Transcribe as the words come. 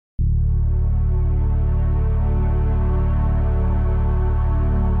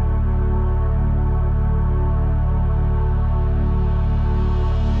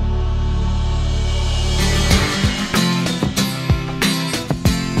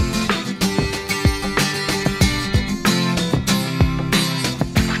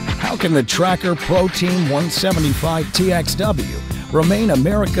can the TRCKER Pro Team 175 TXW remain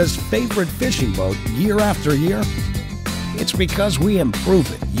America's favorite fishing boat year after year? It's because we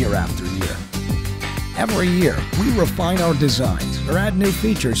improve it year after year. Every year, we refine our designs or add new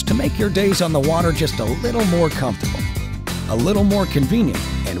features to make your days on the water just a little more comfortable, a little more convenient,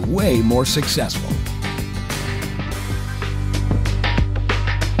 and way more successful.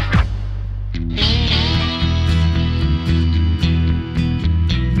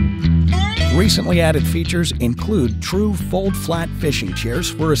 Recently added features include true fold-flat fishing chairs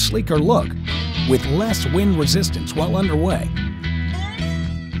for a sleeker look, with less wind resistance while underway.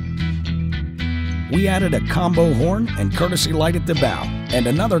 We added a combo horn and courtesy light at the bow, and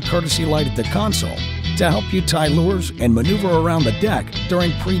another courtesy light at the console to help you tie lures and maneuver around the deck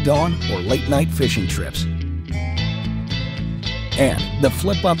during pre-dawn or late-night fishing trips. And the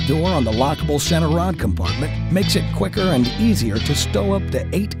flip-up door on the lockable center rod compartment makes it quicker and easier to stow up to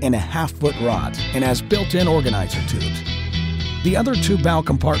 8.5-foot rods and has built-in organizer tubes. The other two bow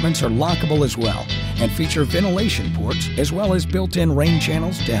compartments are lockable as well and feature ventilation ports as well as built-in rain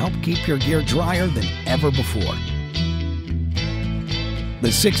channels to help keep your gear drier than ever before. The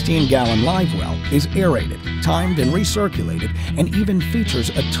 16-gallon live well is aerated, timed and recirculated, and even features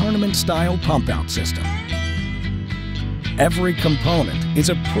a tournament-style pump-out system. Every component is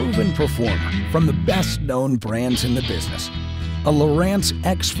a proven performer from the best-known brands in the business. A Lowrance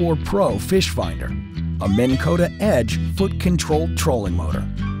X-4 Pro fishfinder, a Minn Kota Edge foot-controlled trolling motor,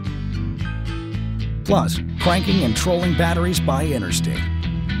 plus cranking and trolling batteries by Interstate.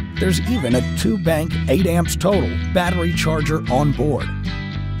 There's even a 2-bank 8 amps total battery charger on board.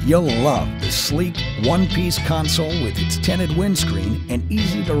 You'll love the sleek one-piece console with its tinted windscreen and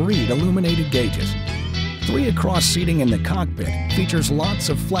easy-to-read illuminated gauges. 3 across seating in the cockpit features lots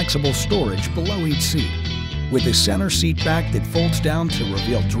of flexible storage below each seat, with a center seat back that folds down to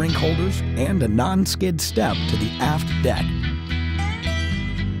reveal drink holders and a non-skid step to the aft deck.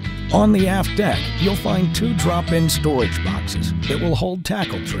 On the aft deck, you'll find 2 drop-in storage boxes that will hold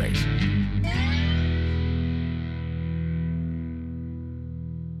tackle trays.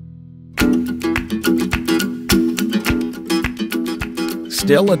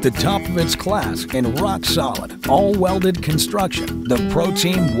 Still at the top of its class in rock-solid, all-welded construction, the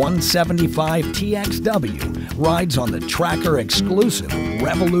ProTeam 175 TXW rides on the TRCKER exclusive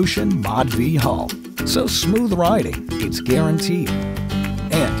Revolution Mod V hull. So smooth riding, it's guaranteed.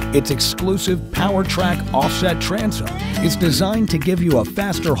 And its exclusive Power-Trac offset transom is designed to give you a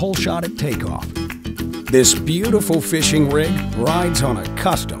faster hole shot at takeoff. This beautiful fishing rig rides on a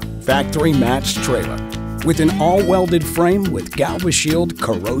custom, factory-matched trailer with an all-welded frame with GalvaShield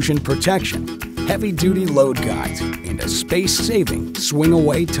corrosion protection, heavy-duty load guides, and a space-saving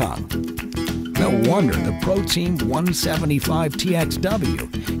swing-away tongue. No wonder the ProTeam 175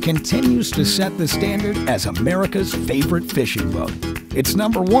 TXW continues to set the standard as America's favorite fishing boat. It's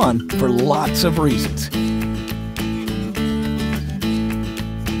 #1 for lots of reasons.